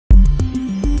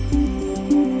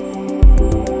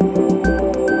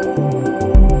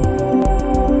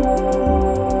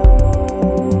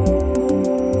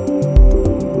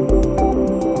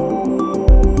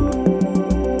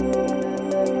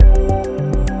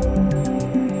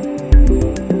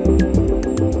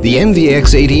The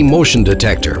NVX80 motion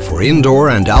detector for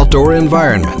indoor and outdoor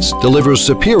environments delivers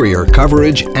superior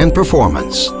coverage and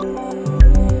performance.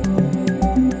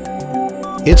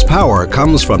 Its power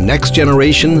comes from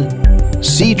next-generation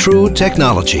SeeTrue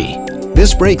technology.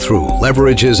 This breakthrough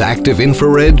leverages active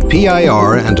infrared,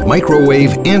 PIR, and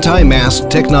microwave anti-mask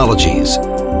technologies.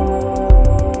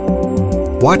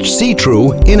 Watch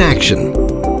SeeTrue in action.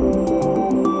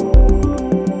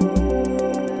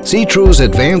 SeeTrue's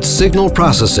advanced signal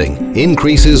processing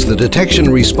increases the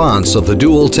detection response of the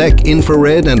dual-tech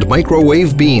infrared and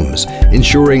microwave beams,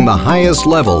 ensuring the highest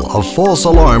level of false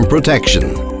alarm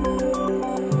protection.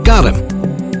 Got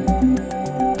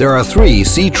him! There are 3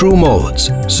 SeeTrue modes: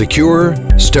 secure,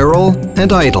 sterile,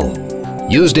 and idle.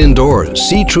 Used indoors,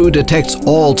 SeeTrue detects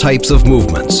all types of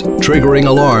movements, triggering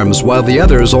alarms while the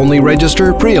others only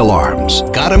register pre-alarms.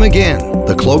 Got him again!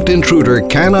 The cloaked intruder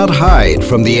cannot hide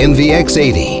from the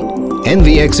NVX80.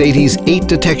 NVX80's 8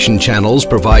 detection channels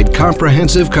provide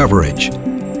comprehensive coverage.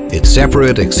 Its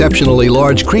separate, exceptionally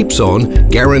large creep zone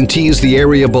guarantees the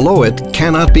area below it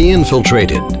cannot be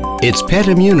infiltrated. Its pet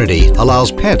immunity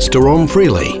allows pets to roam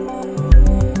freely.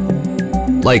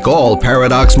 Like all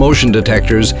paradox motion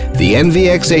detectors, the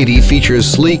NVX80 features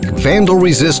sleek,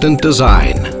 vandal-resistant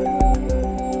design.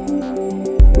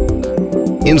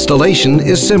 Installation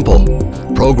is simple.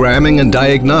 Programming and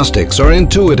diagnostics are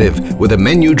intuitive with a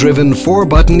menu-driven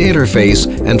 4-button interface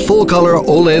and full-color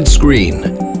OLED screen.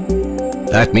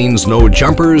 That means no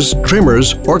jumpers,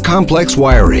 trimmers, or complex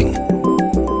wiring.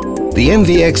 The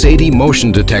NVX80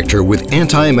 motion detector with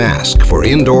anti-mask for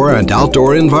indoor and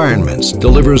outdoor environments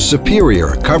delivers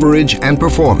superior coverage and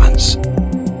performance.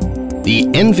 The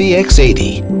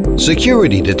NVX80,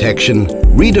 security detection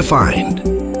redefined.